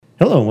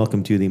Hello and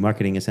welcome to the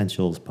Marketing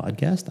Essentials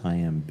podcast. I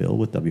am Bill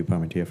with W.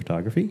 Parmentier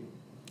Photography.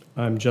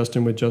 I'm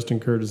Justin with Justin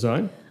Kerr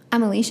Design.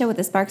 I'm Alicia with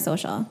the Spark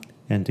Social.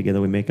 And together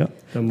we make up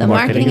The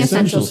Marketing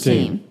Essentials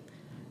team.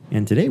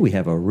 And today we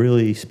have a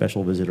really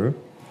special visitor.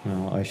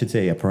 I should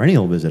say a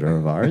perennial visitor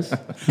of ours,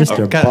 Mr.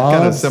 Bob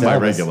kind of Salvis.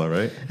 semi-regular,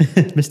 right?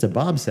 Mr.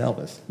 Bob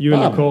Salvis. You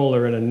Bob. and Nicole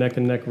are in a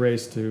neck-and-neck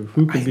race to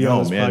who can be on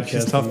this man. podcast.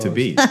 She's tough the to most.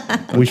 beat.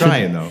 I'm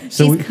trying, though.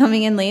 So She's we-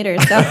 coming in later,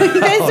 so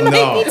you guys Oh, might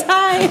no. be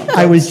tied.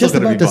 I was Still just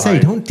gonna about be to say,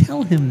 behind. don't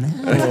tell him that.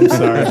 Oh, I'm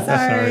sorry.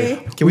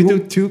 Sorry. Can we do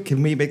two?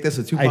 Can we make this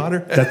a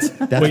two-potter? That's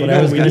Well, what you I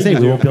know was what going to say. need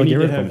We do? won't be able We to get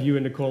need rid to of have him. you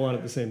and Nicole on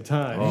at the same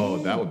time. Oh,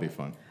 that would be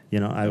fun.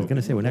 I was going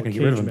to say we're not going to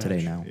get rid of him Cage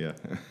today match. now.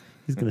 Yeah.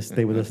 He's going to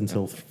stay with us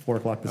until 4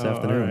 o'clock this Oh,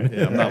 afternoon. all right.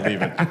 Yeah, I'm not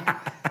leaving.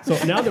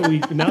 So now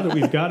that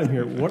we've got him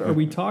here, what are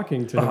we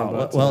talking to him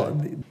about Well,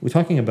 today? we're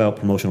talking about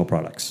promotional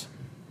products.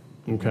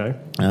 Okay.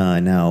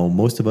 Now,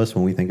 most of us,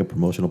 when we think of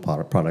promotional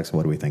products,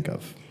 what do we think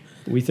of?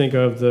 We think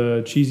of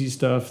the cheesy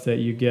stuff that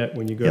you get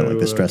when you go Yeah, like the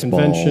to a stress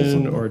balls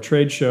convention and- or a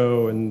trade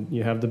show, and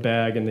you have the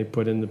bag and they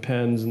put in the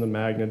pens and the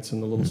magnets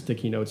and the little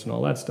sticky notes and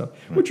all that stuff,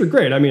 which are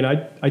great. I mean,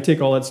 I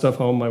take all that stuff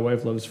home. My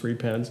wife loves free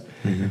pens.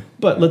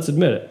 But let's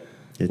admit it.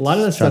 It's A lot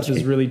of that stuff tchotchke.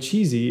 is really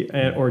cheesy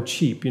or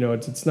cheap.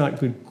 It's not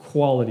good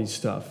quality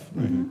stuff.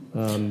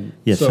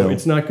 Yeah, so so-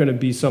 it's not going to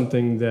be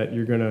something that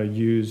you're going to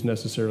use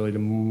necessarily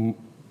to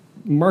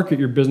market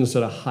your business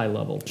at a high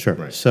level. Sure.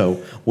 Right.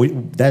 So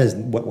that is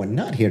what we're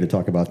not here to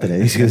talk about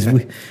today,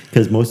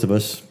 because most of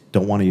us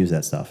don't want to use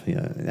that stuff.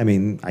 Yeah. I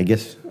mean, I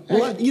guess.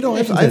 Well,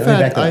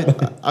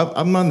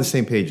 I'm on the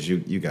same page as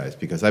you guys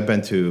because I've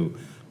been to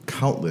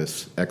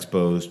countless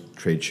expos,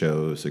 trade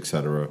shows,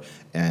 etc.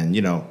 And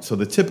so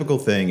the typical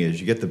thing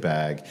is you get the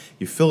bag,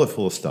 you fill it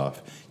full of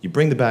stuff, you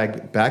bring the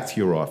bag back to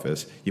your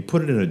office, you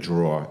put it in a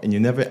drawer, and you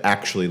never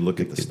actually look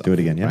at the stuff. Do it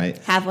again, yeah. Right?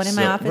 Have one in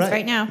my office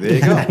right now. There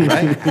you go.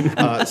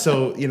 Right.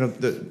 So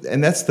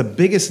and that's the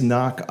biggest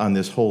knock on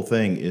this whole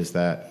thing is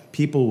that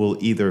people will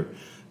either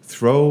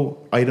throw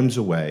items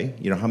away.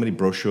 How many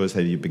brochures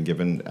have you been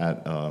given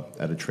at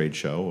a trade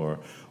show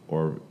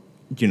or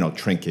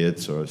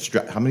trinkets or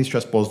how many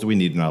stress balls do we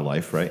need in our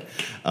life, right?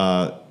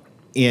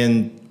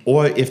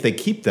 Or if they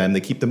keep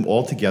them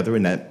all together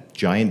in that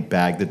giant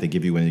bag that they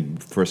give you when you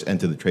first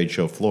enter the trade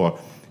show floor,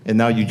 and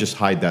now you just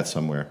hide that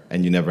somewhere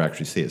and you never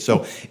actually see it.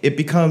 So it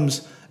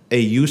becomes a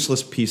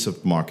useless piece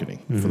of marketing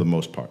for the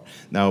most part.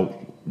 Now,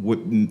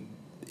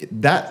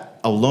 that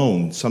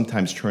alone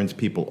sometimes turns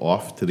people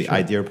off to the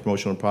idea of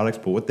promotional products,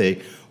 but what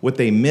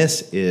they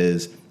miss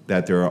is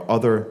that there are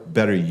other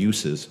better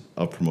uses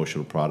of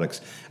promotional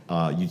products,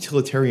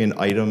 utilitarian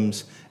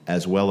items,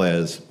 as well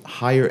as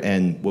higher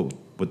end,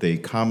 what they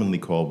commonly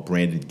call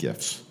branded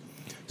gifts.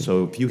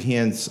 So if you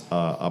hand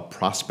a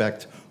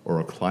prospect or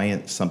a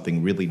client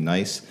something really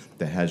nice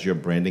that has your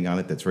branding on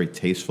it, that's very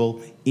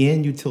tasteful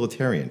and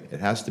utilitarian, it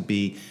has to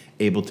be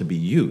able to be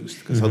used,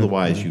 because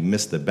otherwise you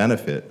miss the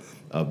benefit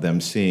of them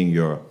seeing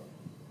your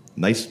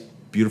nice,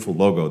 beautiful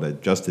logo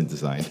that Justin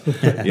designed.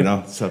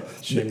 So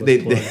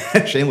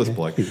shameless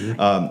plug.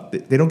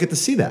 They don't get to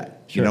see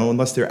that,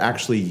 unless they're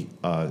actually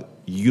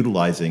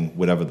utilizing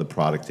whatever the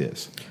product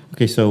is.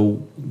 Okay,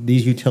 so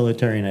these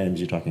utilitarian items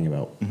you're talking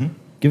about,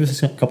 give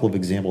us a couple of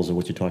examples of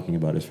what you're talking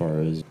about as far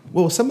as.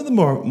 Well, some of the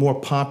more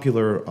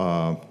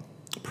popular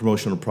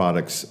promotional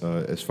products,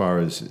 as far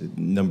as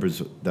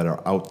numbers that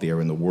are out there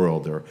in the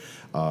world, are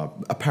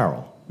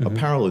apparel.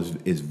 Apparel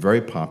is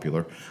very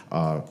popular.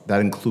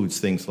 That includes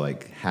things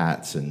like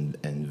hats and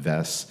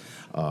vests.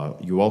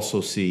 You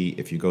also see,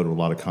 if you go to a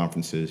lot of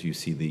conferences, you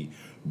see the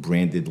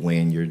branded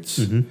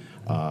lanyards.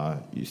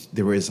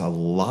 There is a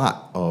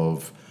lot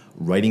of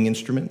writing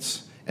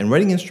instruments. And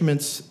writing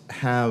instruments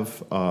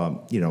have,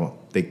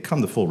 they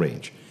come to full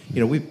range.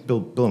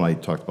 Bill and I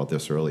talked about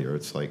this earlier.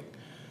 It's like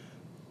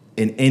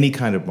in any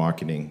kind of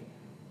marketing,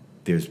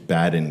 there's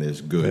bad and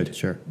there's good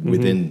Sure.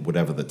 within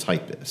whatever the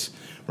type is,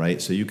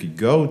 right? So you could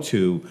go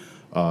to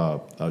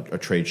a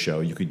trade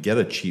show, you could get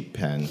a cheap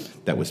pen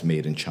that was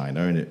made in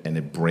China, and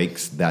it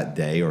breaks that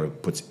day, or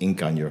it puts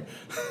ink on your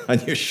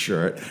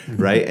shirt,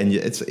 right? And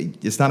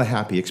it's not a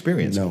happy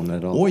experience. No, not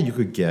at all. Or you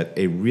could get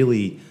a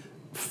really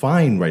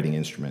fine writing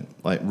instrument.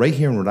 Like right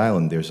here in Rhode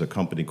Island, there's a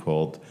company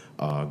called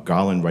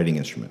Garland Writing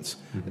Instruments.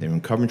 They're in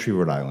Coventry,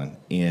 Rhode Island,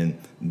 and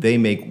they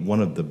make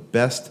one of the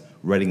best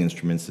writing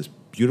instruments, this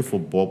beautiful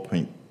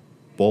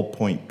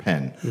ballpoint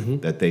pen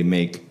that they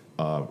make.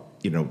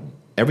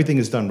 Everything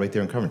is done right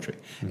there in Coventry.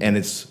 And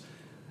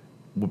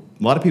a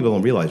lot of people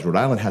don't realize Rhode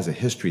Island has a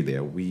history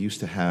there. We used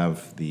to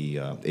have the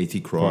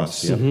A.T.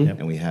 Cross,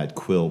 and we had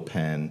Quill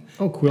pen.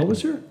 Oh, Quill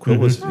was here? Quill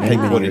was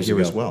headquartered years here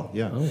ago. as well,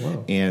 yeah. Oh,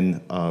 wow.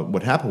 And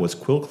what happened was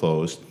Quill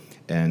closed,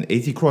 and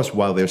A.T. Cross,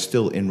 while they're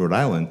still in Rhode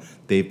Island,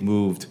 they've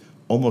moved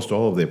almost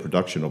all of their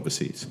production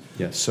overseas.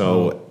 Yes.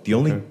 So the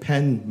only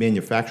pen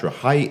manufacturer,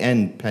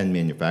 high-end pen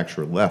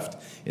manufacturer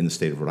left in the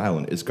state of Rhode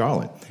Island is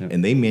Garland.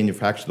 And they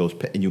manufacture those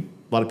pens, and a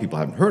lot of people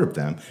haven't heard of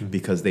them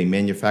because they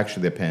manufacture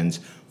their pens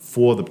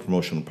for the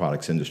promotional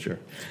products industry.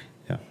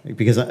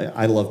 Because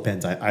I love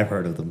pens. I've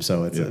heard of them,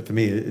 so it's for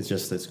me.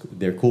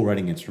 They're cool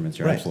writing instruments.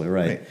 You're absolutely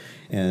right.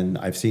 And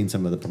I've seen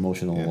some of the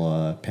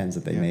promotional pens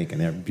that they make, and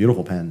they're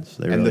beautiful pens.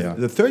 They really are.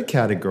 The third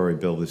category,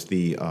 Bill, is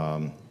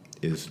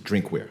is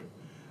drinkware.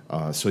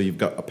 So you've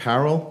got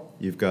apparel,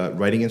 you've got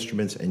writing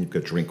instruments, and you've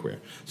got drinkware.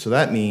 So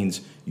that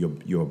means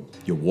your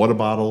water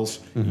bottles,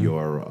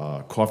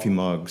 your coffee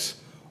mugs,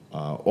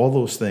 all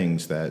those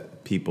things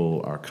that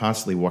people are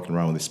constantly walking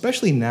around with,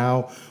 especially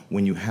now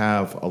when you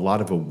have a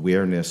lot of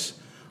awareness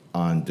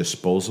on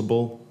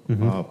disposable,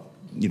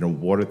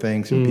 water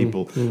things, and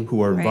people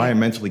who are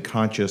environmentally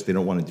conscious, they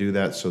don't want to do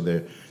that, so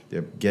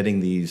they're getting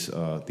these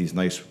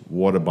nice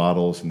water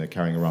bottles and they're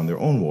carrying around their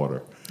own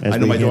water. I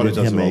know my daughter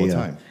does it all the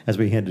time. As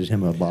we handed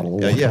him a bottle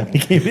of water when he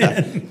came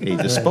in.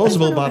 A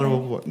disposable bottle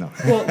of water. No.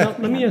 Well, now,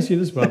 let me ask you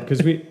this, Bob, because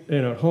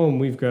at home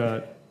we've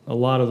got a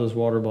lot of those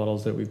water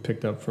bottles that we've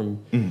picked up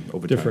from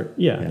over different,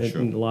 time.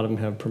 And a lot of them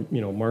have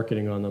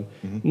marketing on them,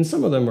 and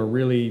some of them are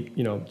really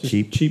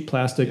just cheap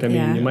plastic. I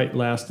mean, it might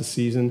last a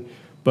season,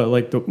 but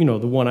like the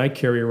one I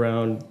carry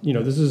around,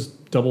 this is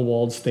double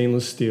walled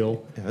stainless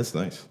steel. Yeah, that's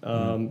nice.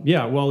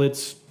 Well,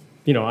 it's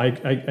I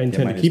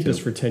intend to keep this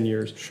for 10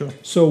 years. Sure.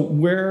 So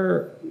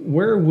where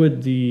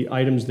would the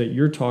items that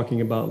you're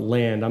talking about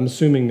land? I'm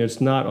assuming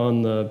it's not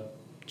on the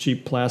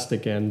cheap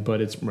plastic end,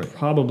 but it's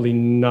probably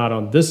not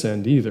on this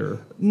end either.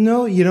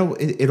 No,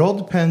 it all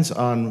depends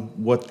on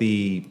what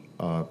the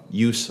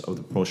use of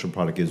the promotional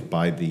product is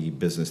by the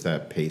business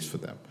that pays for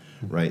them,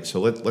 right? So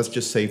let's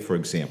just say, for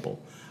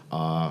example,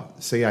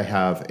 say I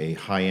have a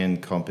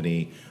high-end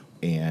company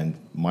and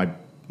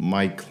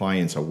my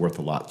clients are worth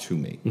a lot to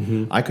me.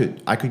 I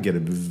could get a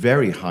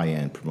very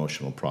high-end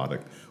promotional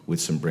product with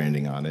some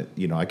branding on it.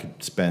 I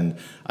could spend.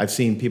 I've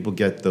seen people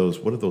get those.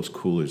 What are those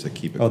coolers that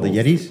keep it? Oh, cold? the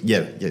Yetis. Yeah.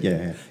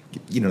 The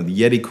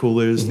Yeti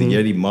coolers, the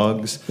Yeti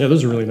mugs. Yeah,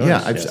 those are really nice.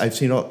 Yeah, I've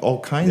seen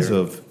all kinds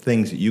of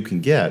things that you can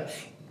get,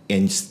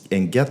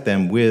 and get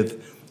them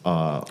with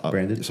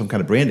some kind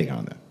of branding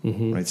on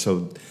them, right?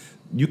 So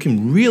you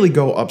can really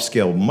go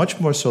upscale much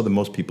more so than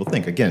most people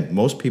think. Again,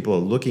 most people are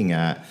looking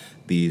at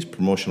these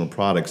promotional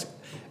products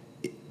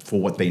for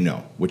what they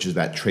know, which is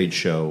that trade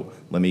show.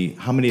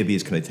 How many of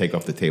these can I take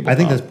off the table? I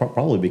think that's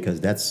probably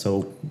because that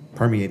so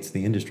permeates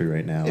the industry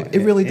right now.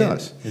 It really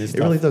does. It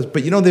really does.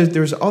 But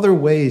there's other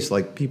ways.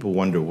 Like people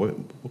wonder what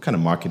kind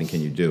of marketing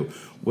can you do?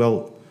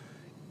 Well,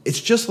 it's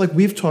just like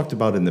we've talked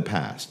about in the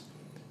past.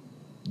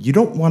 You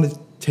don't want to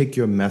take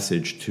your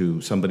message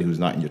to somebody who's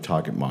not in your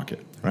target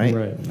market, right?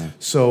 Right. No.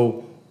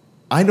 So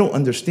I don't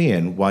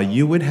understand why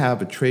you would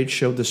have a trade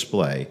show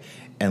display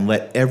and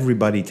let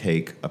everybody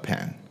take a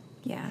pen.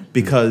 Yeah.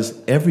 Because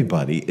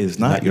everybody is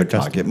not your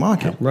target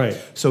market. Right.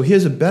 So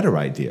here's a better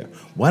idea.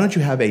 Why don't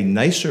you have a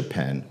nicer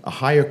pen, a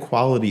higher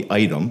quality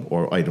item,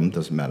 or item,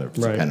 doesn't matter if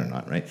it's a pen or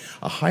not, right?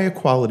 A higher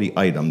quality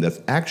item that's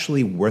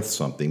actually worth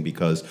something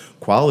because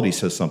quality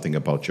says something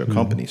about your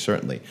company,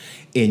 certainly.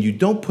 And you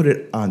don't put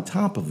it on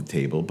top of the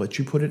table, but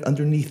you put it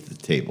underneath the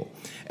table.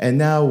 And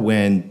now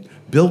when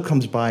Bill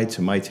comes by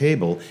to my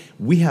table,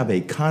 we have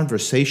a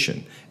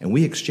conversation and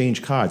we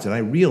exchange cards, and I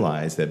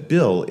realize that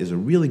Bill is a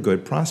really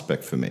good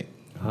prospect for me.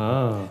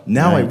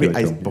 Now,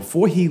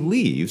 before he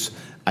leaves,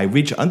 I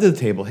reach under the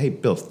table. Hey,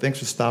 Bill, thanks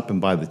for stopping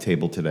by the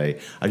table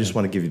today. I just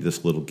want to give you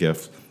this little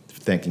gift,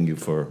 thanking you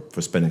for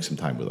spending some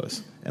time with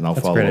us, and I'll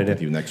follow up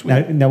with you next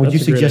week. Now would you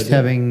suggest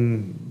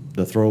having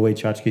the throwaway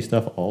tchotchke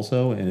stuff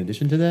also in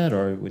addition to that,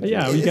 or would you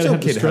got to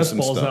have the stress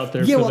balls out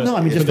there. Yeah, well, no,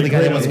 I mean just for the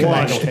guy that wants to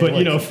watch,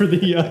 but for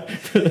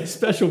the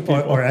special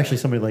people, or actually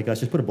somebody like us,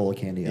 just put a bowl of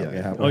candy out.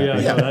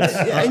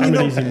 I'm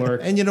an easy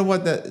mark. And you know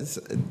what?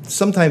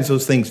 Sometimes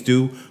those things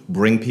do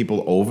bring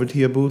people over to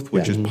your booth,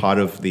 which is part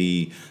of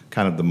the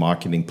kind of the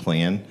marketing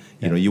plan.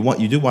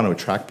 You do want to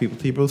attract people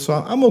to your booth. So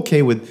I'm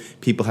okay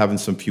with people having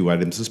some few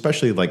items,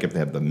 especially like if they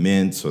have the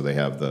mints or they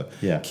have the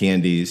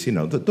candies.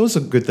 Those are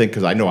good things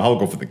because I know I'll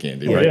go for the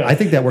candy, right? Yeah. I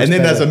think that works. And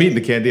then better. as I'm eating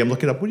the candy, I'm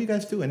looking up. What do you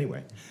guys do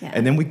anyway? Yeah.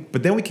 And then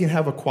we can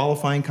have a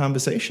qualifying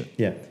conversation.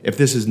 Yeah. If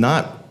this is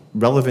not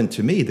relevant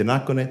to me, they're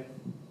not going to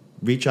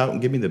reach out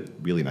and give me the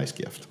really nice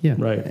gift. Yeah.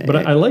 Right.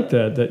 But I like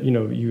that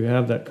you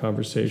have that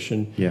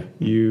conversation. Yeah.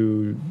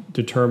 You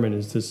determine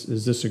is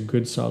this a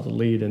good solid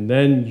lead, and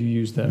then you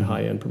use that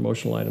high end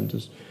promotional item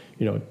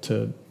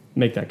to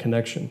make that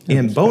connection.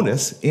 And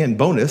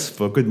bonus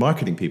for good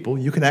marketing people,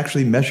 you can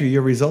actually measure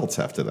your results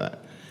after that.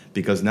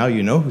 Because now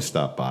you know who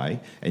stopped by,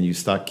 and you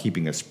start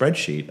keeping a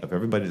spreadsheet of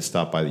everybody that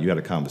stopped by that you had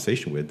a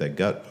conversation with that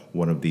got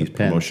one of these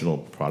promotional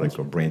products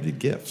or branded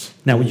gifts.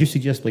 Now, would you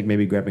suggest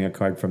maybe grabbing a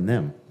card from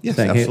them? Yes,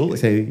 saying, absolutely.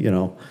 Hey,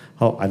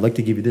 I'd like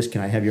to give you this.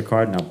 Can I have your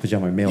card? And I'll put you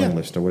on my mailing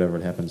list or whatever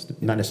it happens.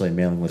 Not necessarily a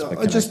mailing list, but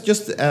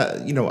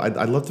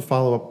I'd love to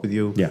follow up with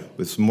you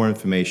with some more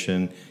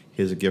information.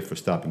 Here's a gift for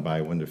stopping by.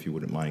 I wonder if you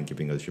wouldn't mind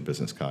giving us your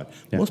business card.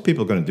 Yeah. Most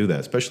people are going to do that,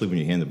 especially when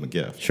you hand them a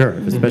gift. Sure,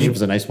 especially if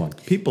it's a nice one.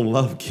 People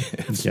love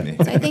gifts. Yeah.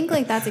 So I think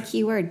that's a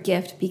key word,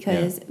 gift,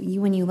 because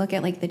when you look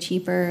at the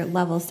cheaper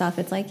level stuff,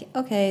 it's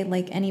okay,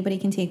 anybody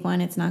can take one.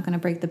 It's not going to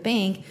break the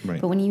bank. Right.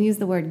 But when you use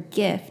the word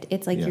gift,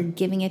 it's you're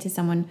giving it to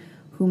someone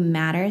who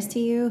matters to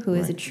you, who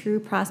is a true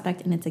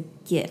prospect, and it's a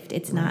gift.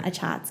 It's not a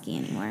Chotsky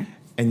anymore.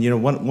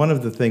 And one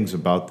of the things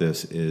about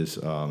this is,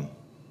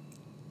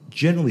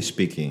 generally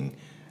speaking,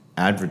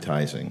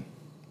 advertising,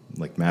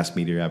 like mass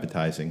media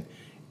advertising,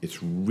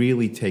 it's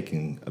really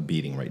taking a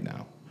beating right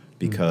now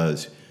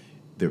because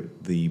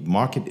the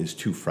market is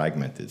too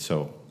fragmented.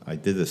 So I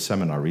did a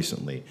seminar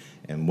recently,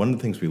 and one of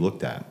the things we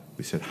looked at,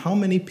 we said, how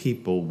many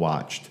people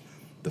watched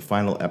the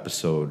final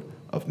episode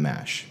of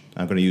MASH?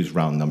 I'm going to use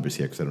round numbers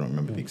here because I don't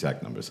remember the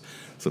exact numbers.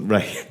 So,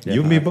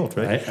 you and me both,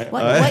 right?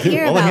 What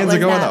year all the hands was are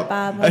going that, up.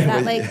 Bob? Was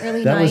that like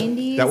early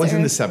 90s? That was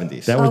in the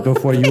 70s. That was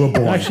before you were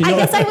born. Actually, I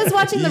guess I was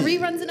watching the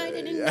reruns and I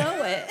didn't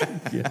know it.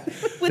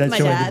 With that my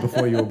show dad. ended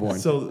before you were born.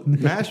 So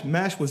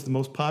MASH was the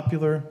most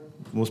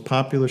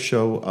popular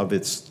show of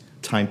its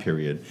time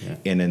period,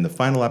 and in the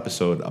final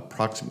episode,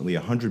 approximately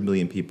 100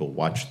 million people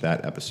watched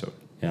that episode.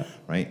 Yeah.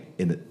 Right.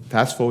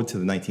 Fast forward to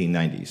the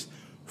 1990s,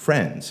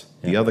 Friends,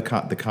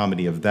 the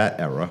comedy of that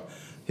era,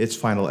 its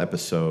final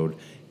episode,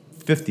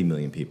 50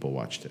 million people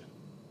watched it.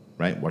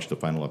 Right. Watched the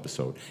final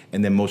episode,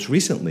 and then most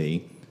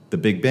recently, The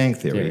Big Bang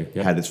Theory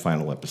had its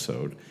final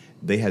episode.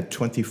 They had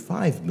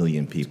 25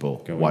 million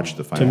people watch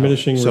the final.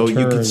 Diminishing so you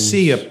can returns.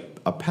 see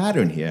a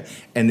pattern here,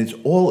 and it's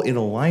all in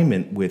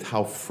alignment with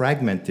how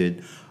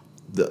fragmented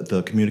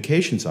the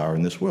communications are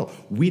in this world.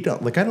 I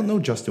don't know,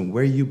 Justin,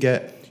 where you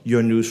get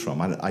your news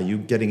from. Are you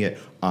getting it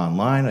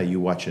online? Are you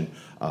watching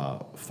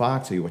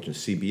Fox? Are you watching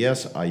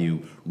CBS? Are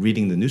you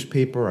reading the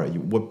newspaper?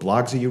 What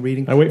blogs are you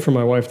reading? I wait for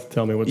my wife to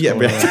tell me what's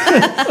going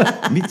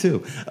on. Me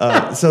too.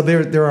 So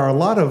there are a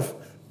lot of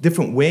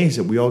different ways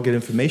that we all get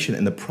information,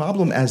 and the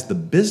problem as the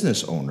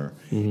business owner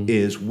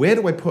is, where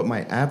do I put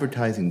my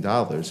advertising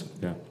dollars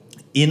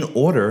in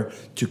order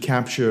to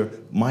capture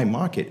my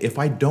market if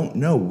I don't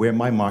know where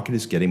my market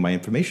is getting my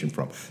information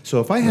from?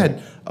 So if I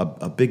had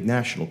a big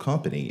national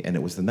company and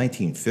it was the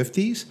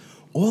 1950s,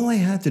 all I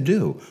had to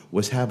do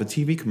was have a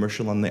TV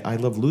commercial on the I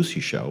Love Lucy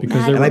show.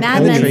 Because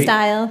Mad Men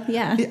style,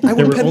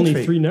 There were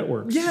only 3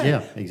 networks.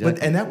 Yeah,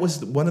 exactly. And that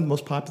was one of the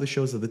most popular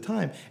shows of the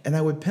time. And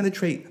I would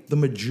penetrate the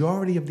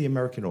majority of the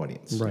American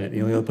audience. Right.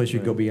 The only other place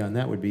you'd go beyond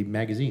that would be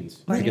magazines.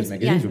 Because Yeah,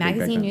 magazines were big back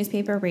magazine, then.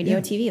 newspaper, radio,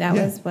 TV. That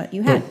was what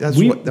you had.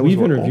 We've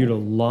interviewed a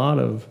lot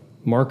of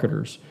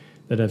marketers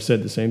that have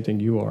said the same thing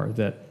you are,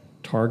 that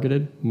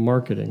targeted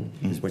marketing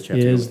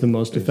is the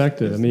most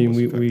effective. I mean,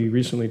 we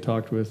recently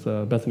talked with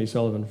Bethany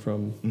Sullivan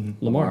from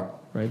Lamar,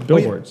 right?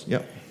 Billboards.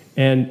 Yep.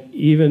 And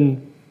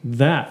even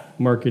that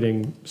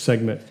marketing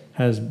segment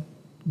has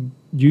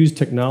used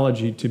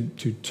technology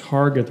to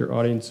target their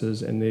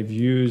audiences, and they've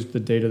used the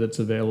data that's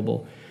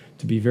available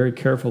to be very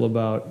careful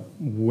about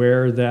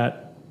where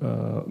that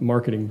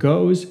marketing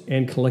goes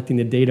and collecting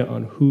the data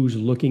on who's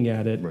looking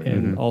at it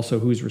and also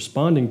who's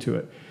responding to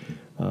it.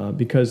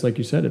 Because, like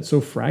you said, it's so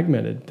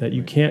fragmented that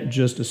you can't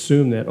just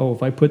assume that,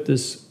 if I put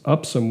this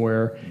up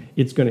somewhere,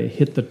 it's going to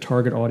hit the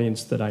target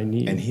audience that I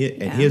need.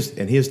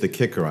 Here's the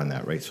kicker on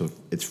that, right? So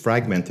it's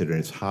fragmented and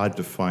it's hard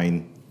to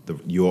find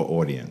your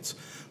audience.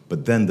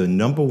 But then the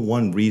number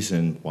one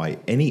reason why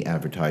any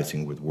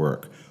advertising would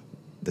work,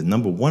 the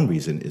number one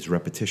reason is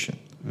repetition,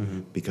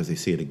 because they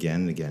see it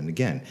again and again and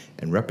again.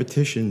 And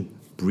repetition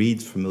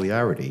breeds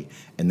familiarity,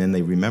 and then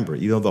they remember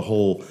it. The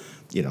whole...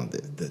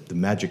 the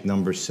magic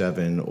number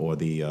 7 or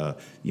the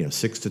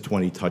 6 to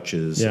 20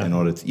 touches in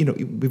order to,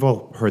 we've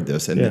all heard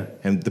this,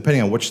 and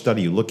depending on which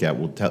study you look at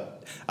will tell.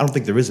 I don't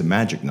think there is a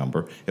magic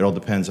number. It all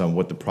depends on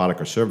what the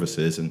product or service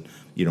is, and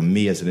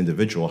me as an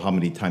individual, how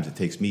many times it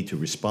takes me to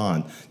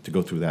respond to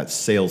go through that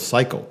sales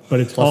cycle.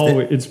 But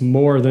it's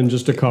more than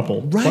just a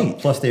couple, right?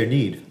 Plus their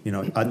need. Do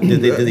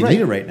they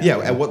need it right now?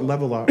 Yeah. At what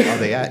level are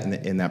they at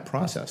in that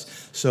process?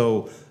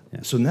 So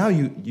now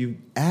you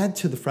add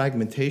to the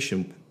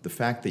fragmentation the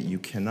fact that you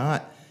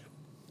cannot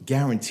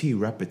guarantee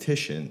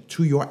repetition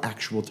to your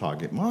actual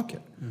target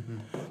market.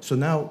 So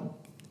now,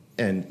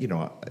 and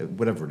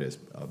whatever it is,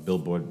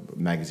 billboard,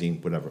 magazine,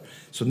 whatever.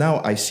 So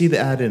now I see the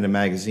ad in a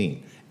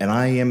magazine, and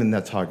I am in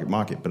that target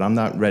market, but I'm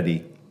not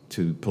ready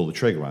to pull the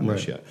trigger on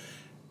this yet.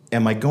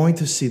 Am I going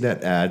to see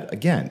that ad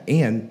again?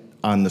 And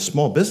on the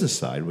small business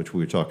side, which we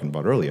were talking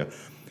about earlier,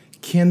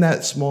 can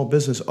that small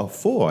business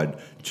afford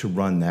to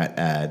run that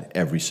ad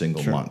every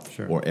single month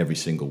or every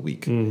single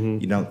week?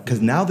 Because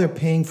now they're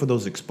paying for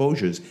those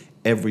exposures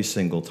every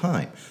single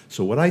time.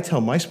 So what I tell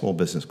my small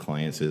business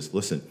clients is,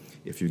 listen,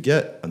 if you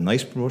get a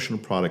nice promotional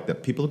product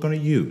that people are going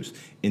to use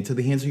into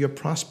the hands of your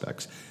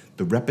prospects,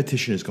 the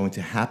repetition is going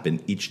to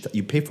happen each time.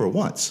 You pay for it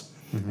once,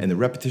 and the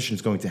repetition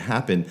is going to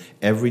happen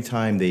every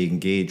time they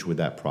engage with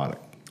that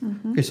product.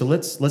 Okay, so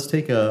let's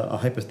take a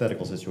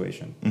hypothetical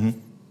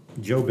situation.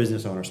 Joe,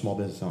 business owner, small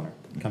business owner,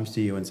 comes to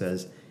you and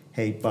says,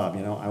 hey, Bob,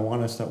 I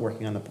want to start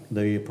working on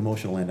the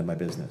promotional end of my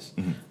business.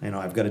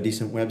 I've got a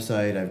decent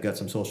website, I've got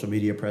some social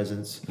media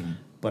presence,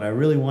 but I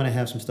really want to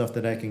have some stuff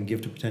that I can give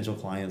to potential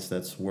clients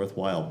that's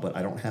worthwhile, but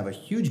I don't have a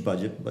huge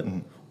budget. But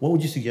what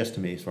would you suggest to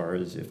me as far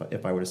as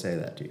if I were to say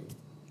that to you?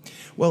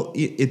 Well,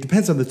 it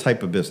depends on the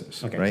type of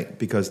business, right?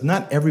 Because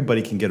not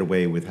everybody can get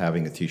away with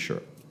having a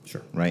T-shirt.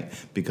 Right?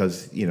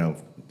 Because,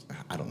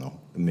 I don't know,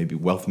 maybe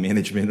wealth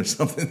management or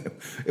something,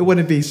 it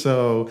wouldn't be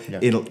so,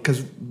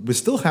 because we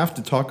still have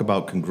to talk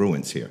about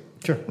congruence here.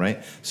 Sure.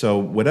 Right? So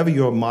whatever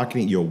your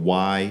marketing, your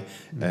why,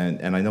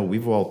 and I know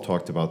we've all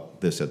talked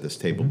about this at this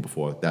table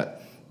before,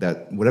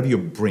 that whatever your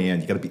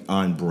brand, you got to be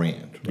on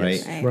brand, right?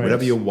 Yes. Right.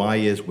 Whatever your why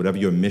is, whatever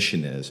your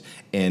mission is,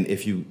 and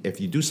if you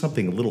do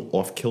something a little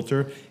off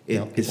kilter,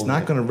 it's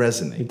not going to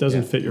resonate. It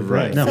doesn't fit your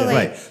Right. brand. No. So,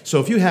 like- Right.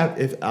 So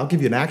if I'll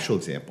give you an actual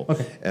example.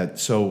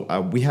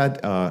 Okay. We had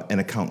an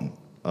accountant,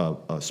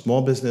 a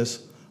small business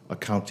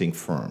accounting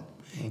firm.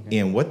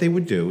 And what they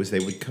would do is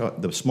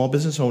the small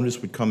business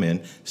owners would come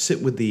in,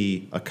 sit with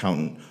the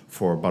accountant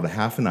for about a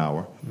half an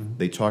hour.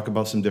 They talk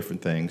about some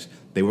different things.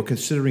 They were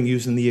considering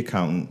using the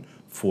accountant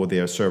for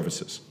their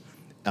services.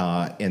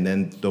 And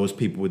then those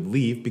people would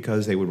leave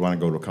because they would want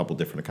to go to a couple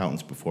different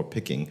accountants before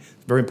picking.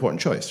 Very important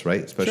choice,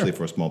 right? Especially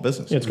for a small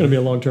business. Yeah, it's going to be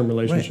a long-term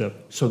relationship.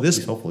 Right. So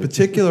this Hopefully.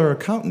 particular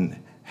accountant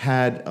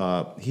had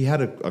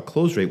a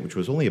close rate which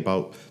was only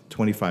about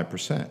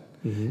 25%,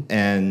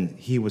 and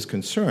he was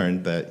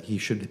concerned that he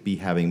should be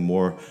having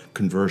more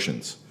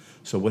conversions.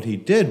 So what he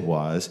did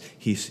was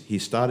he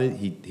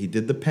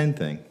did the pen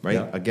thing, right?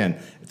 Yeah. Again,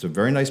 it's a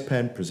very nice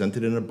pen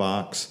presented in a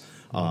box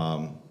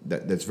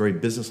that's very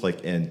businesslike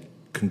and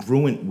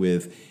congruent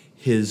with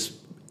his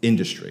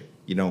industry.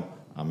 You know,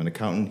 I'm an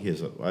accountant. I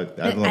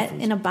don't know if it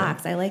was- in a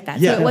box. I like that.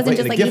 Yeah, so it wasn't right,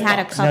 just in like a he gift had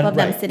a box. cup of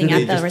them Right. sitting They at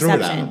the just threw it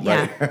reception. at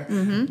Yeah.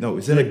 him, right? No, it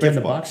was Did in a they brand gift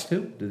the box. box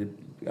too? Do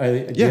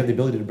you have the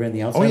ability to brand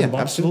the outside Oh of yeah, the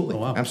box too? absolutely, Oh,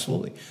 wow.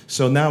 absolutely.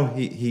 So now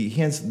he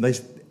hands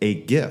a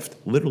gift,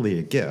 literally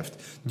a gift,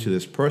 to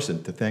this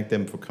person to thank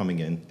them for coming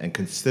in and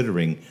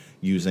considering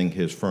using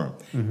his firm.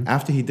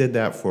 After he did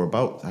that for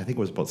about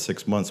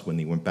 6 months, when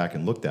he went back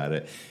and looked at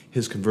it,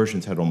 his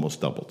conversions had almost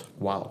doubled.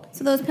 Wow.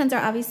 So those pens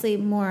are obviously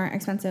more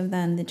expensive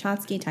than the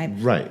Chotsky type.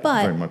 Right,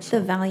 But very much so.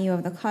 the value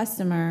of the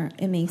customer,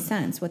 it makes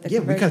sense with the Yeah,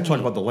 we got to conversion talk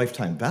rate. about the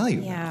lifetime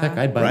value. Yeah. Heck,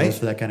 I'd buy Right? those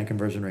for that kind of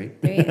conversion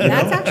rate.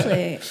 That's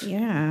actually,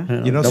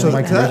 yeah. You know, Double so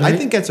my conversion I rate?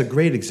 think that's a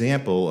great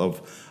example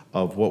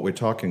of what we're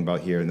talking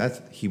about here, and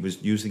that's he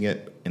was using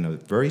it in a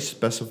very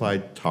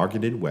specified,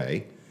 targeted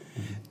way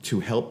to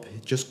help.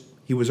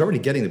 He was already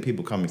getting the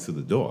people coming through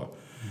the door,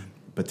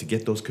 but to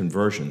get those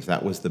conversions,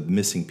 that was the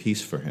missing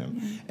piece for him,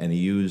 and he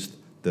used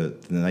the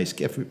nice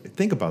gift.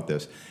 Think about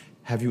this.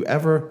 Have you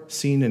ever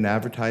seen an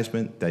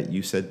advertisement that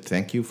you said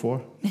thank you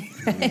for?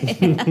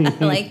 I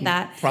like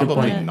that.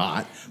 Probably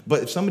not.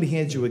 But if somebody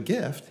hands you a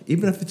gift,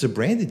 even if it's a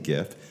branded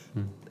gift,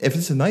 if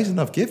it's a nice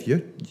enough gift,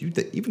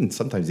 even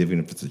sometimes if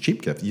it's a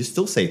cheap gift, you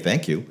still say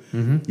thank you.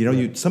 You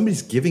know,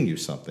 somebody's giving you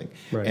something.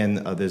 Right. And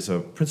there's a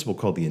principle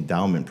called the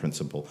endowment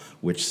principle,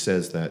 which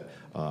says that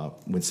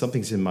when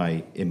something's in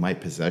my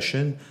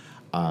possession,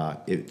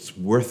 it's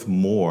worth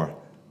more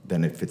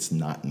than if it's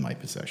not in my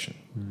possession.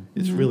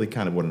 It's really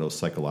kind of one of those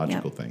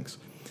psychological things.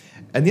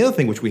 And the other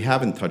thing, which we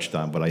haven't touched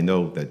on, but I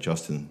know that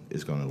Justin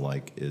is going to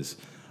like, is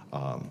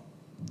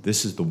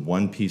this is the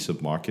one piece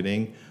of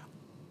marketing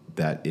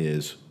that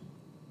is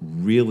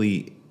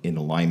really in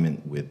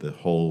alignment with the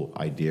whole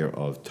idea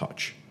of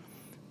touch,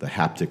 the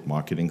haptic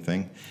marketing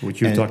thing.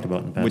 Which you've talked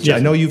about in the past. Which I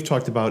know you've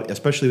talked about,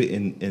 especially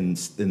in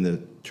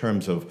the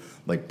terms of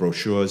like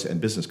brochures and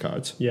business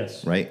cards.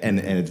 Yes. Right? And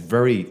it's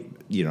very,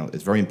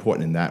 it's very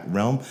important in that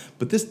realm.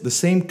 But the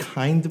same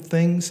kind of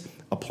things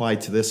apply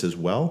to this as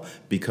well,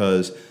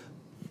 because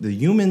the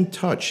human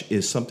touch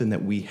is something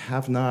that we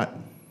have not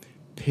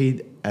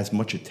paid as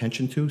much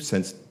attention to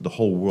since the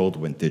whole world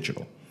went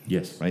digital.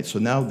 Yes. Right. So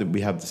now that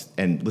we have this,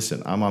 and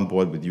listen, I'm on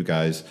board with you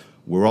guys.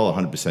 We're all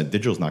 100%.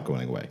 Digital's not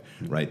going away,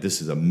 right?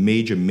 This is a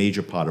major,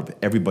 major part of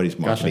everybody's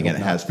marketing, and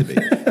it has to be.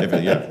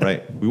 Yeah,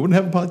 right. We wouldn't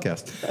have a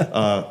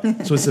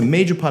podcast. So it's a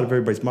major part of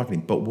everybody's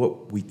marketing. But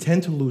what we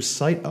tend to lose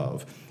sight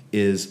of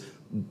is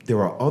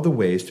there are other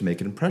ways to make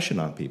an impression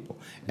on people,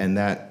 and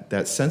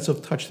that sense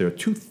of touch. There are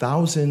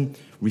 2,000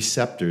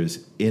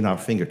 receptors in our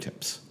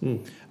fingertips.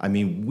 I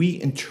mean,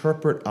 we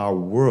interpret our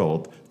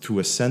world through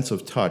a sense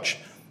of touch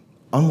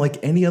unlike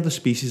any other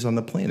species on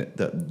the planet.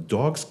 The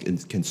dogs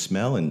can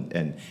smell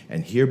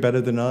and hear better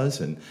than us,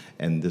 and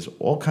there's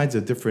all kinds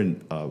of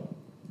different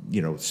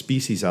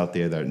species out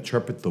there that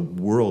interpret the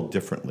world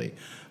differently.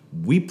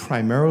 We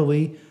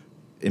primarily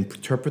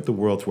interpret the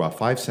world through our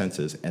five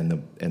senses,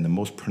 and the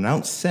most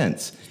pronounced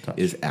sense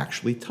is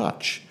actually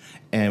touch.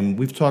 And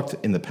we've talked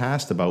in the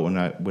past about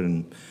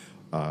when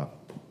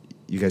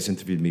you guys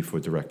interviewed me for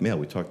Direct Mail.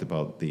 We talked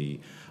about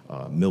the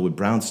Millward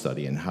Brown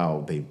study and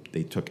how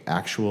they took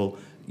actual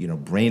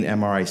brain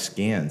MRI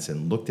scans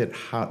and looked at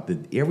how the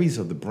areas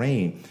of the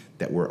brain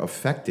that were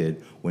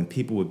affected when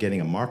people were getting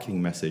a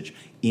marketing message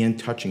and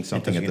touching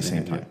something at the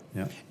same time.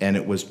 Yeah. And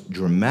it was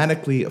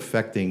dramatically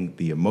affecting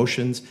the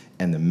emotions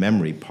and the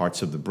memory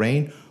parts of the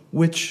brain,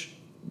 which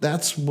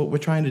that's what we're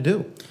trying to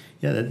do.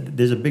 Yeah,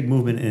 there's a big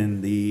movement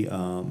in the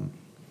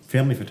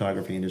family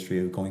photography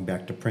industry of going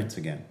back to prints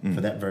again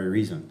for that very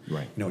reason.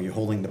 Right. You're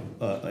holding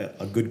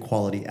a good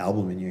quality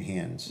album in your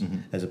hands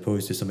as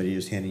opposed to somebody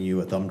just handing you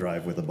a thumb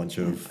drive with a bunch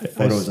of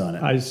photos on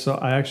it.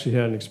 I actually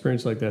had an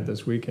experience like that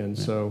this weekend.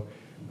 So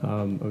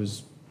I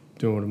was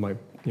doing one of my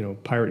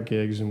pirate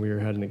gigs, and we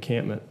had an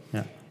encampment.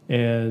 Yeah.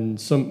 And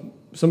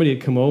somebody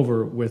had come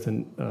over with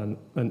an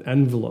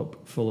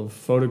envelope full of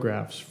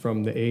photographs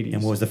from the 80s.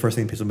 And what was the first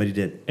thing somebody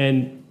did?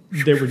 And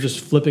they were just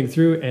flipping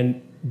through,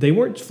 and they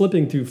weren't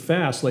flipping through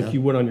fast like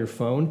you would on your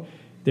phone.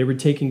 They were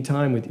taking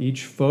time with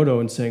each photo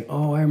and saying,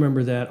 "Oh, I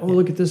remember that. Oh,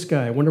 look at this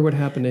guy. I wonder what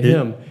happened to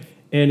him."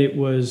 And it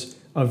was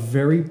a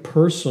very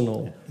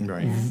personal,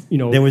 Right.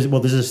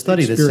 There's a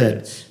study that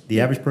experience. said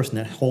the average person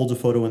that holds a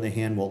photo in their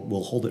hand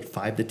will hold it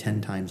 5 to 10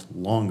 times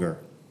longer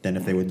than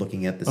if they were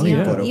looking at the same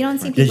yeah. photo. You don't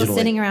see people digitally.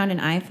 sitting around an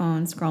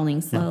iPhone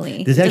scrolling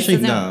slowly. There's actually-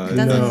 It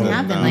doesn't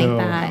happen like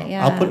that.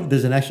 Yeah.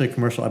 There's an actually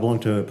commercial. I belong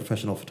to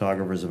Professional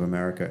Photographers of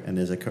America, and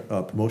there's a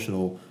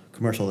promotional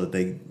commercial that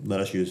they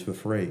let us use for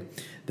free.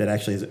 That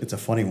actually it's a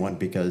funny one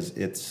because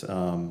it's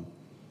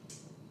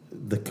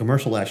the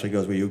commercial actually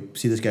goes where you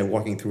see this guy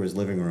walking through his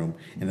living room,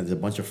 and there's a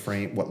bunch of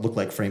what look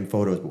like framed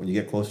photos, but when you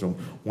get close to them,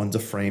 one's a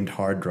framed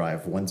hard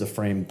drive, one's a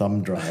framed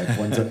thumb drive,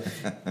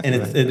 and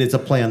it's a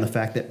play on the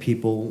fact that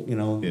people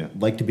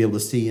like to be able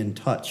to see and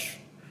touch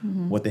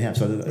what they have.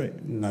 So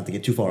not to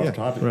get too far off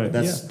topic, Right.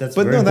 but that's But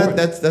very no,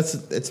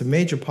 important. it's a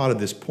major part of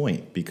this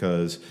point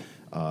because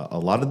a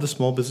lot of the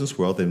small business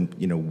world, and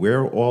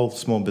we're all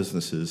small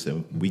businesses,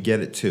 and we get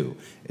it too.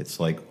 It's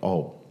like,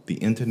 oh, the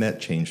internet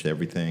changed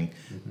everything.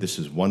 This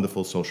is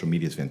wonderful. Social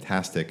media is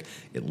fantastic.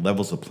 It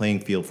levels the playing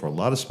field for a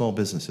lot of small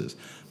businesses.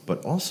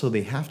 But also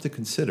they have to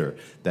consider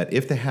that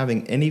if they're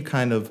having any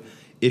kind of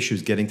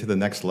issues getting to the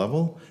next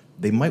level,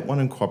 they might want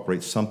to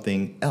incorporate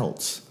something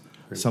else,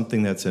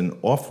 something that's an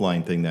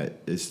offline thing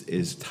that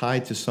is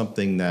tied to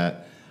something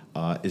that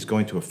is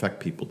going to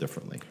affect people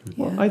differently.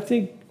 Well, I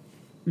think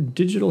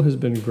digital has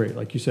been great.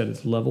 Like you said,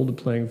 it's leveled the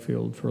playing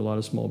field for a lot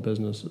of small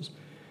businesses.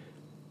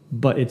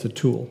 But it's a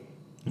tool.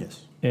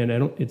 Yes. And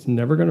it's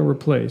never going to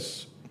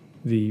replace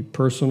the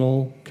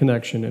personal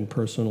connection and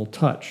personal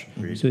touch.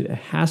 So it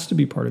has to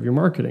be part of your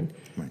marketing,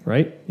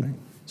 right?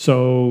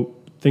 So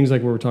things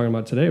like what we're talking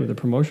about today with the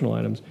promotional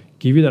items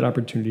give you that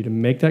opportunity to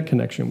make that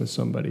connection with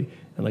somebody.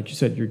 And like you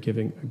said, you're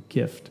giving a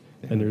gift.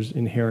 And there's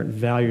inherent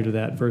value to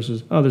that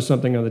versus, oh, there's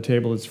something on the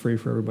table that's free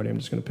for everybody. I'm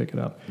just going to pick it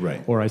up.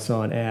 Right. Or I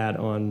saw an ad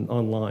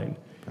online.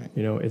 Right.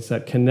 It's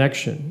that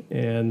connection,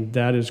 and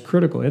that is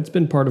critical. It's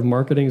been part of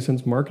marketing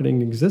since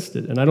marketing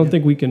existed, and I don't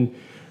think we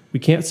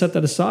can't set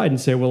that aside and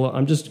say, well,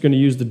 I'm just going to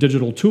use the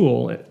digital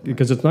tool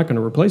because it's not going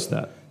to replace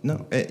that.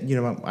 No,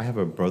 I have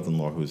a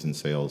brother-in-law who's in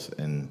sales,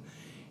 and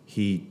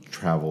he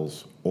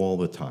travels all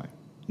the time.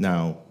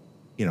 Now,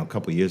 a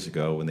couple of years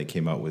ago when they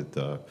came out with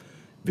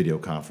video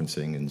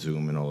conferencing and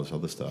Zoom and all this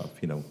other stuff,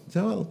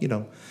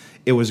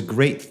 it was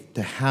great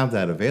to have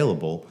that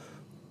available.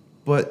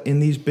 But in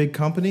these big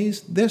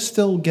companies, they're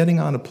still getting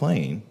on a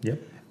plane.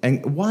 Yep.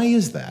 And why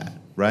is that,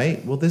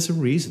 right? Well, there's a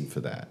reason for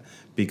that.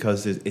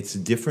 Because it's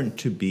different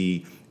to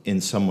be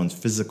in someone's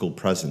physical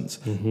presence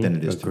than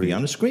it is to be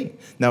on a screen.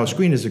 Now, a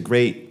screen is a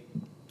great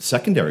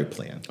secondary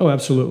plan. Oh,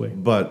 absolutely.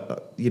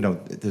 But,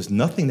 there's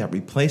nothing that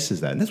replaces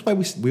that. And that's why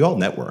we all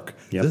network.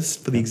 Yep. This is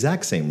for the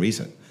exact same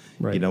reason.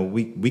 Right.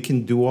 We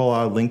can do all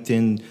our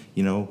LinkedIn,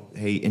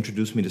 hey,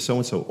 introduce me to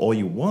so-and-so, all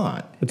you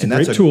want. It's a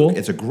great tool.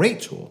 It's a great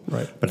tool.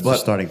 Right. But it's a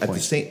starting At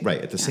point.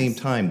 the same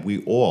time,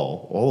 we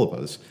all of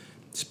us,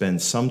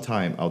 spend some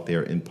time out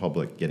there in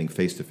public getting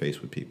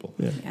face-to-face with people.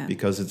 Yeah. Yeah.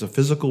 Because it's a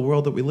physical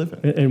world that we live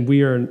in. And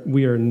we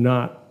are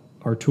not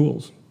our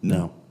tools.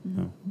 No.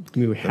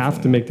 We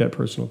have to make that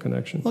personal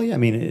connection. Well, yeah. I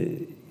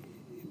mean,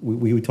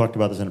 we talked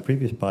about this in a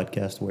previous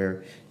podcast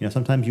where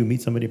sometimes you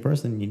meet somebody in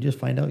person and you just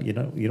find out you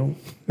don't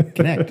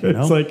connect.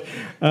 It's like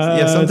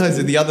sometimes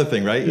it's the other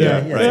thing, right?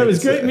 Yeah, Yeah, it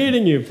was great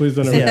meeting you. Please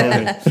don't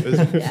ever call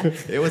me.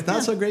 It was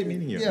not so great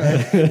meeting you.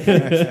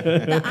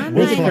 The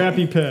Where's the online,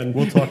 crappy pen?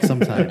 We'll talk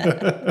sometime.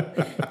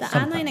 the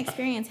online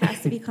experience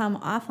has to become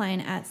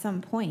offline at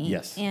some point.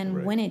 Yes. And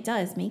Right. when it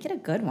does, make it a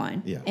good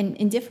one. Yeah.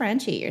 And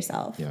differentiate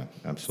yourself. Yeah,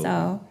 absolutely.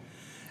 So,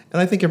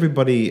 And I think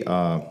everybody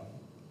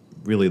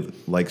really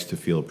likes to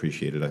feel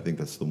appreciated. I think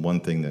that's the one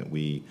thing that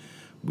we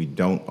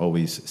don't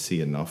always see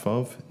enough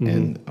of.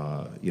 And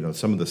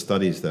some of the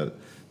studies that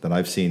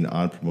I've seen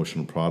on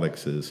promotional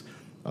products is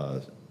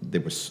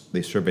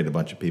they surveyed a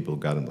bunch of people who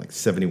got them, like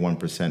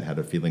 71% had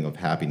a feeling of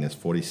happiness,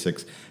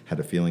 46 had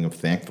a feeling of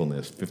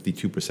thankfulness,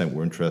 52%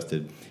 were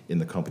interested in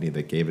the company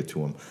that gave it to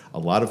them. A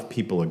lot of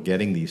people are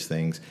getting these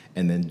things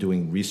and then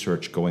doing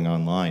research, going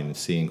online and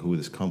seeing who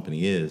this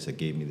company is that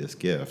gave me this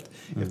gift.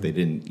 If they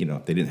didn't,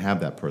 if they didn't have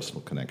that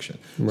personal connection.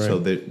 Right. So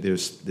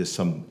there's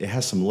some, it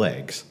has some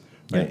legs,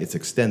 right? Yeah. It's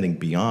extending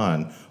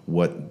beyond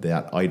what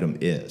that item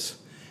is.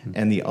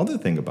 And the other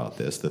thing about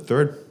this, the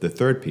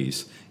third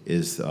piece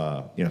is,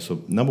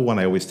 so number one,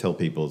 I always tell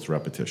people it's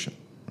repetition,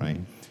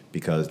 right?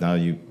 Because now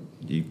you're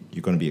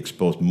going to be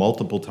exposed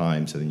multiple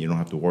times, and then you don't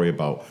have to worry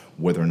about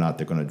whether or not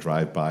they're going to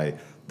drive by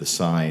the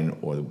sign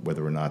or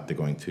whether or not they're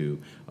going to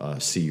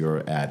see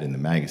your ad in the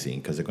magazine,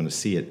 because they're going to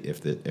see it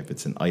if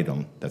it's an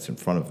item that's in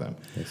front of them.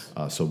 Yes.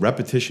 So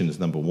repetition is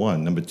number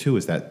one. Number two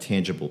is that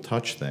tangible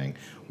touch thing,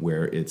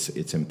 where it's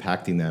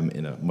impacting them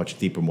in a much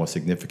deeper, more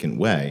significant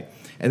way.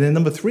 And then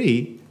number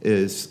three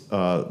is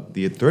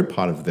the third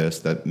part of this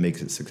that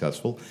makes it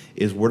successful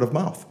is word of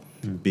mouth,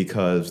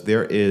 because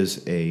there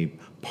is a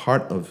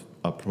part of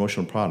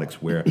promotional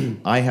products where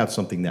I have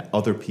something that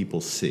other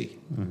people see.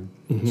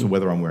 So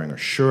whether I'm wearing a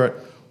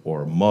shirt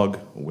or a mug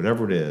or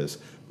whatever it is,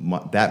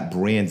 that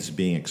brand is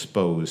being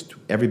exposed to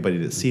everybody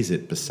that sees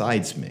it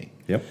besides me.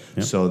 Yep.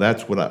 So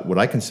that's what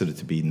I consider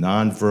to be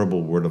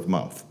nonverbal word of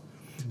mouth.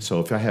 So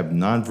if I have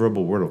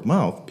nonverbal word of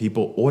mouth,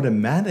 people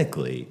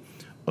automatically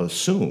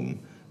assume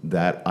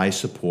that I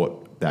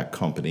support that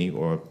company,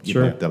 or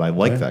that I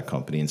like that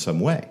company in some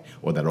way,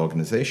 or that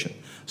organization.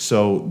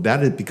 So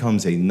that it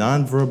becomes a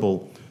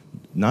nonverbal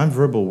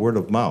word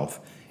of mouth.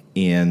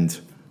 And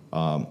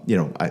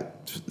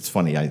it's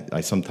funny.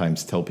 I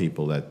sometimes tell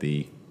people that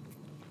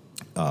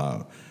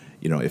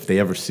if they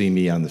ever see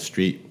me on the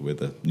street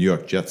with a New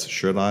York Jets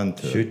shirt on,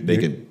 they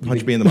can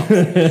punch me in the mouth.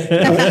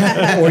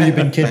 Or you've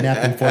been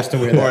kidnapped and forced to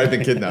wear that. Or I've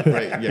been kidnapped,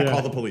 right? Yeah,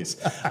 call the police.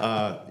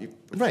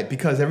 Right,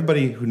 because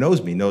everybody who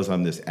knows me knows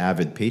I'm this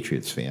avid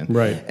Patriots fan.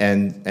 Right.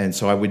 And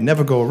so I would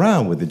never go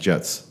around with the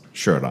Jets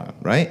shirt on,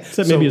 right?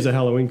 Except maybe as a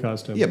Halloween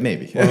costume. Yeah,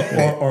 maybe.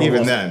 Or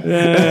even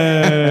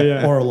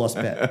then. Or a lost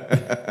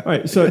bet. All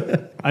right,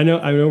 so I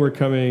know we're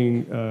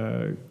coming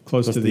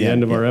close to the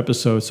end of our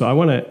episode, so I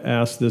want to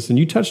ask this, and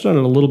you touched on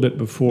it a little bit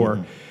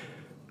before,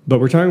 but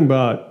we're talking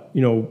about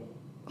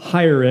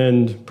higher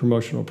end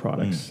promotional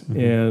products,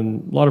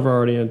 and a lot of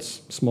our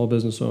audience, small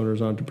business owners,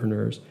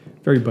 entrepreneurs,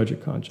 very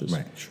budget conscious.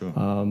 Right, sure.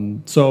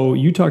 So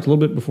you talked a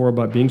little bit before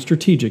about being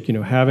strategic,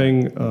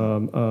 having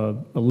a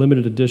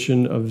limited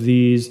edition of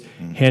these,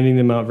 handing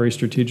them out very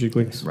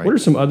strategically. Right. What are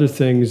some other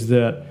things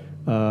that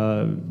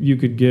you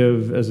could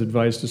give as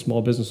advice to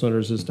small business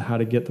owners as to how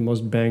to get the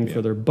most bang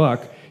for their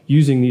buck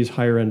using these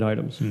higher end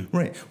items?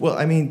 Right. Well,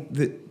 I mean,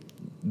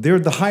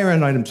 the higher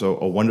end items are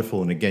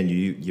wonderful, and again,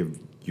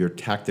 your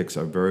tactics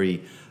are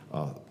very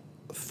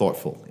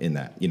thoughtful in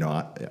that.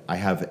 I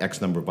have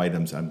X number of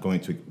items. I'm going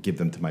to give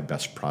them to my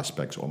best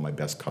prospects or my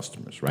best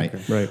customers, right?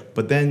 Okay. Right.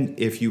 But then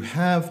if you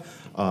have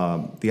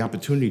the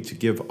opportunity to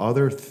give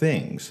other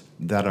things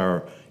that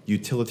are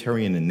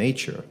utilitarian in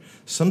nature,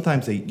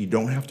 sometimes you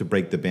don't have to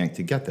break the bank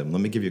to get them.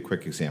 Let me give you a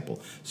quick example.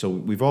 So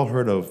we've all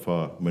heard of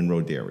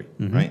Monroe Dairy,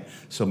 right?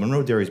 So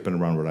Monroe Dairy's been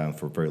around Rhode Island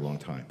for a very long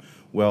time.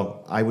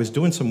 Well, I was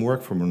doing some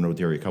work for Monroe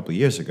Dairy a couple of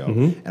years ago,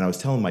 and I was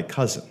telling my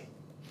cousin.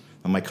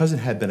 And my cousin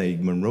had been a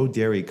Monroe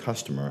Dairy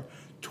customer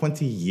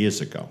 20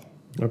 years ago.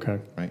 Okay.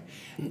 Right?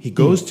 He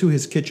goes to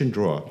his kitchen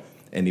drawer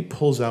and he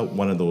pulls out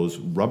one of those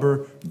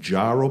rubber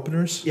jar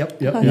openers. Yep.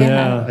 Oh,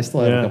 yeah. I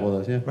still have a couple of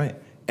those, yeah.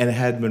 Right. And it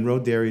had Monroe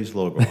Dairy's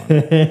logo on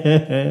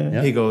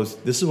it. He goes,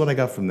 this is what I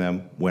got from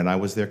them when I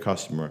was their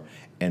customer,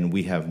 and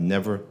we have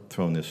never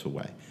thrown this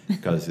away.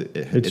 Because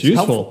it's useful.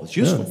 Helpful. It's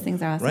useful. Those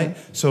things are awesome. Right?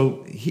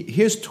 So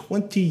here's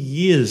 20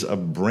 years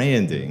of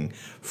branding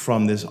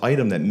from this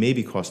item that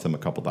maybe cost them a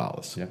couple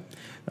dollars. Yeah.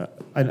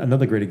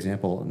 Another great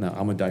example. Now,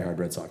 I'm a diehard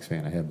Red Sox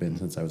fan. I have been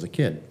since I was a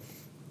kid.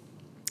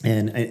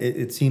 And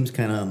it seems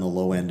kind of on the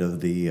low end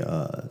of the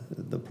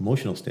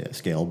promotional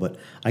scale, but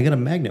I got a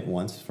magnet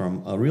once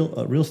from a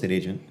real estate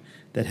agent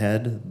that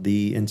had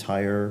the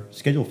entire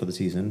schedule for the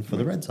season for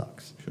the Red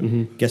Sox. Sure.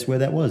 Guess where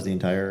that was? The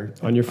entire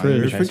on your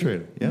fridge.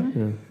 Refrigerator.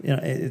 Yeah.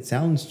 It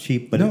sounds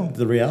cheap, but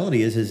the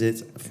reality is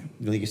it's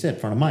like you said,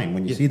 front of mind.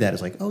 When you see that,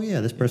 it's like, oh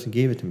yeah, this person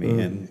gave it to me,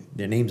 and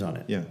their name's on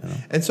it. Yeah.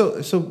 And so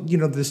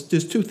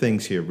there's two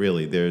things here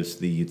really. There's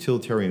the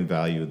utilitarian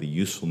value, the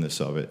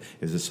usefulness of it.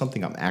 Is it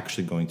something I'm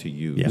actually going to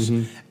use?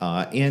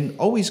 Yeah. And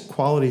always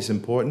quality is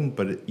important,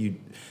 but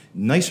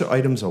nicer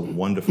items are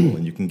wonderful,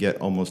 and you can get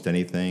almost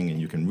anything, and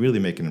you can really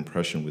make an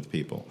impression with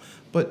people.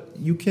 But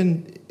you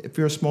can, if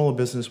you're a smaller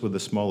business with a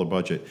smaller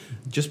budget,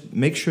 just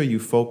make sure you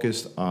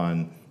focus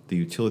on the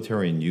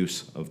utilitarian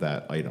use of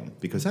that item,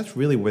 because that's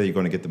really where you're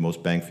going to get the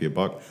most bang for your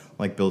buck.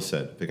 Like Bill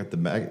said, if I got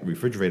the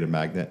refrigerator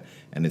magnet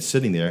and it's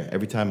sitting there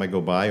every time I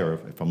go by, or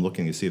if I'm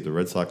looking to see if the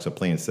Red Sox are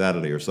playing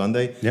Saturday or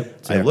Sunday,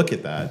 I look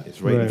at that,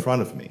 it's right in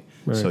front of me.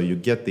 Right. So you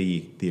get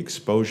the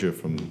exposure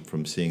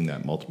from seeing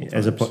that multiple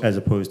times. As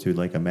opposed to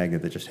like a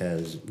magnet that just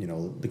has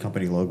the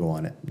company logo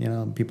on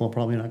it. People are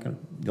probably not going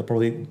to. They'll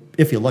probably,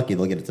 if you're lucky,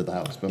 they'll get it to the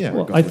house.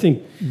 Well, I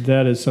think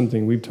that is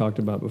something we've talked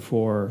about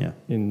before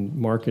in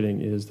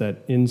marketing, is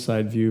that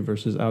inside view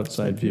versus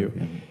outside view.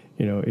 Yeah.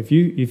 If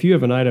you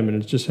have an item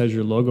and it just has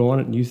your logo on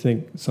it, and you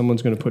think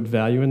someone's going to put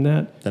value in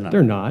that,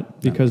 they're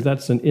not, because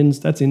that's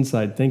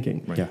inside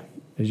thinking. Right. Yeah.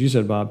 As you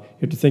said, Bob, you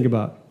have to think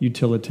about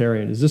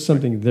utilitarian. Is this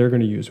something they're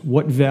going to use?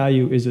 What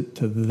value is it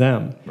to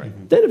them?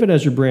 Right. Then if it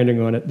has your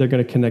branding on it, they're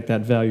going to connect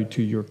that value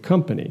to your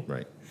company.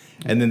 Right.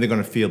 And then they're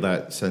going to feel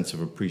that sense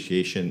of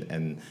appreciation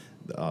and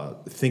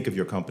think of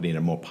your company in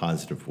a more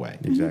positive way.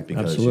 Exactly.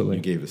 Because Absolutely.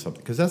 you gave us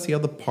something. Because that's the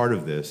other part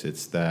of this.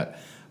 It's that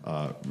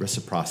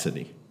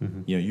reciprocity.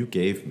 You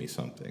gave me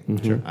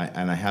something. Sure. I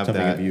have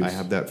something that. I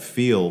have that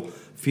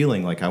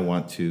feeling like I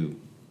want to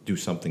do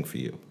something for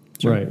you.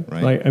 Right.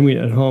 Like,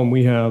 at home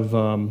we have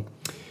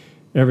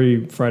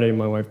every Friday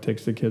my wife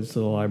takes the kids to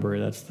the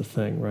library. That's the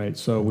thing, right?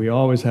 So we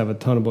always have a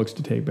ton of books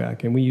to take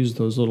back, and we use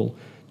those little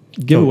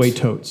giveaway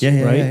totes, right?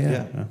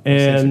 Yeah.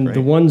 And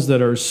the ones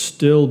that are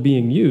still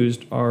being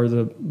used are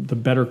the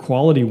better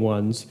quality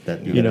ones,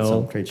 That you you get at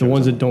some know, trade the shows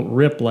ones that somewhere. don't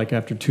rip like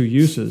after 2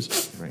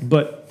 uses. Right.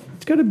 But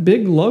it's got a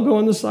big logo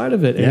on the side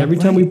of it, and Yeah, every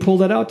time we pull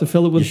that out to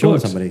fill it with You show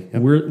it books, somebody,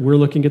 yep. we're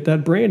looking at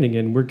that branding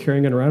and we're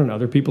carrying it around, and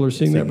other people are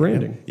seeing that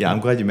branding. Yeah, I'm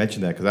glad you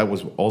mentioned that because that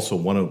was also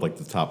one of like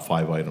the top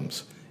 5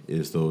 items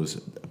is those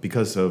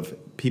because of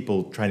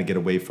people trying to get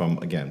away from,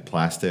 again,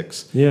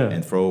 plastics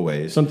and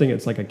throwaways. Something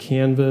that's like a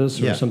canvas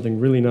or Yeah. something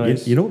really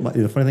nice. You know,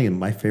 the funny thing,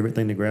 my favorite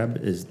thing to grab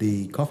is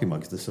the coffee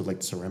mugs. This is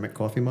like ceramic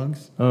coffee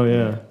mugs. Oh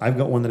yeah. I've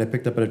got one that I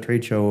picked up at a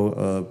trade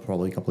show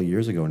probably a couple of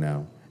years ago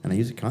now, and I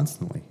use it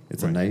constantly.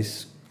 It's a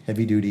nice,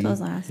 heavy-duty,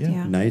 Those last,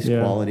 Yeah. nice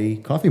Yeah. quality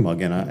coffee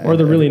mug. Or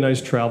the really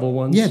nice travel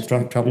ones. Yeah,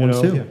 travel you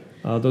ones know? too.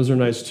 Those are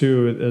nice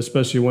too,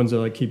 especially ones that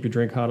like keep your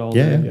drink hot all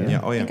Yeah, day. yeah. Yeah,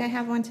 oh I yeah. think I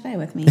have one today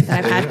with me that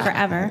I've had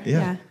forever.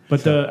 Yeah.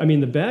 But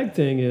the bag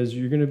thing is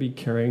you're going to be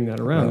carrying that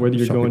around, Well, whether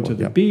you're some going people,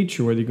 to the yeah. beach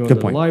or whether you're going Good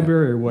to point, the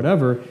library or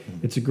whatever.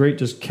 It's a great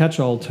just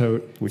catch-all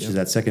tote, Which is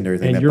that secondary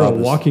thing and that you're Bob a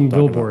was walking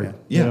talking about, billboard.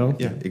 yeah. You know?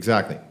 Yeah,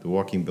 exactly. The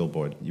walking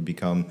billboard. You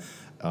become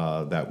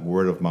that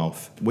word of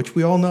mouth, which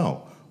we all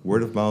know.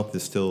 Word of mouth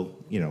is still,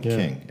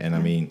 king. And I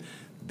mean,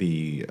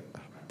 the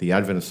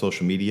advent of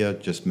social media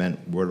just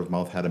meant word of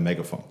mouth had a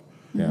megaphone,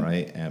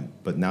 right?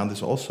 But now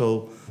there's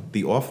also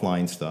the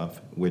offline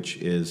stuff, which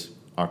is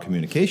our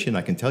communication.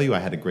 I can tell you I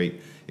had a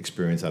great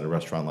experience at a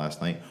restaurant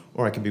last night,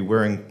 or I could be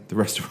wearing the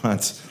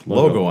restaurant's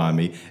logo on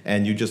me,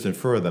 and you just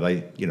infer that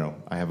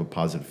I have a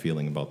positive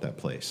feeling about that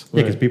place.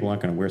 Yeah, because people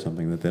aren't going to wear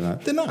something that they're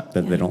not.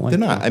 That they don't like. They're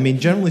not. I mean,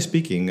 generally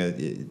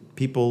speaking,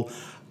 people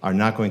are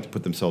not going to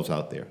put themselves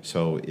out there.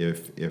 So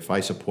if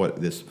I support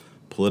this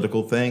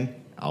political thing,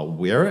 I'll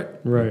wear it,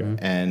 Right.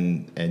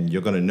 and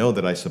you're going to know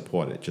that I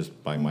support it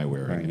just by my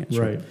wearing it. Yeah,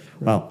 sure. Right.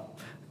 Wow.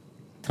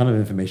 Ton of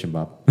information,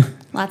 Bob.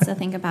 Lots to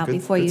think about Good-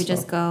 before good you stuff.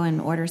 just go and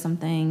order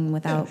something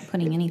without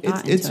putting any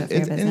thought into it for your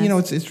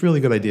business. And it's really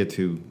a good idea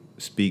to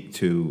speak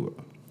to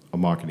a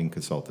marketing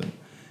consultant,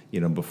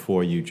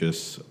 before you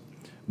just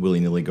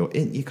willy-nilly go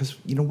in, because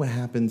what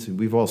happens,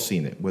 we've all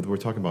seen it, whether we're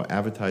talking about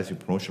advertising,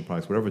 promotional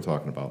products, whatever we're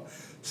talking about,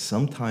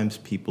 sometimes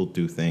people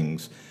do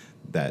things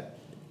that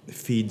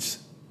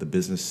feeds the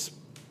business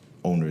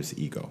owner's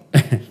ego.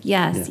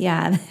 Yes,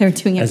 yeah, they're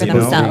doing it As for you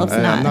know, themselves.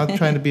 I'm not not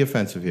trying to be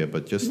offensive here,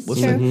 but just It's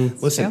listen. true.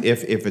 It's Listen, true.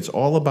 if it's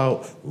all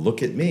about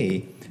look at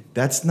me,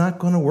 that's not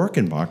going to work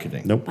in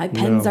marketing. Nope. My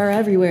pens are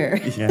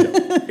everywhere. Yeah.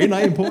 You're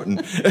not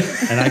important.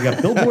 And I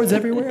got billboards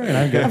everywhere, and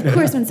I've got. Of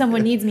course, when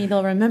someone needs me,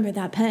 they'll remember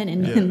that pen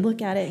and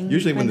look at it. And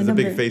Usually when find there's the a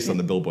big number. face on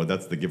the billboard,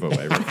 that's the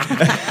giveaway.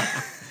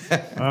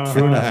 Right?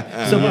 True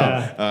enough. So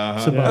Bob.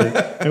 So Bob.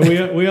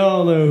 And we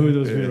all know who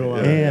those people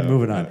are. And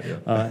moving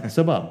on.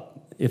 So Bob,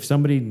 if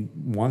somebody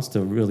wants to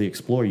really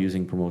explore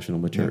using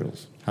promotional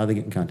materials, how do they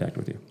get in contact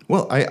with you?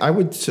 Well, I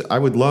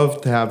would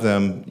love to have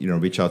them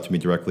reach out to me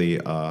directly.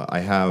 I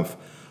have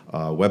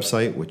a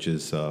website which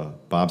is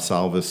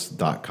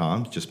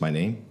bobsalvas.com, just my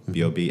name,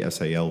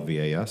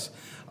 BOBSALVAS,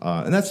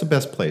 and that's the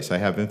best place. I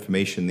have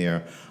information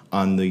there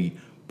on the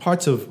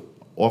parts of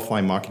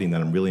offline marketing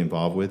that I'm really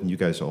involved with, and you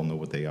guys all know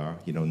what they are.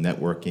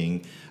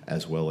 Networking,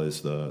 as well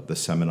as the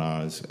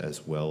seminars,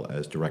 as well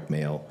as direct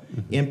mail,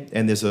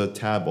 and there's a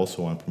tab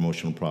also on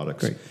promotional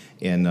products. Great.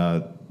 And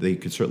they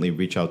could certainly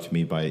reach out to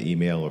me by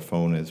email or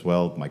phone as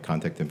well. My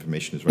contact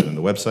information is right on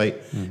the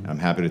website. I'm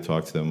happy to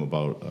talk to them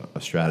about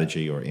a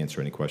strategy or answer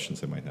any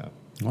questions they might have.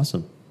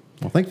 Awesome.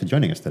 Well, thanks for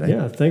joining us today.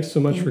 Yeah, thanks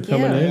so much Thank for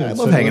coming you. in. I and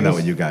love sitting hanging out us.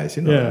 with you guys.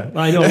 Yeah,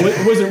 I know.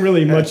 It wasn't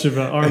really much of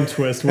an arm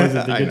twist, was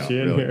it, to I get know,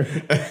 you in really.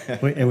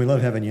 here? And we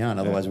love having you on.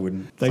 Otherwise, we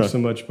wouldn't. Thanks so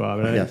much, Bob.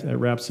 And Yes. that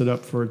wraps it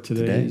up for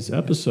today's Today.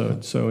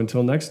 episode. So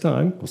until next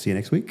time, We'll see you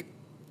next week.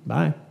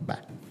 bye. Bye.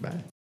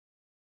 Bye.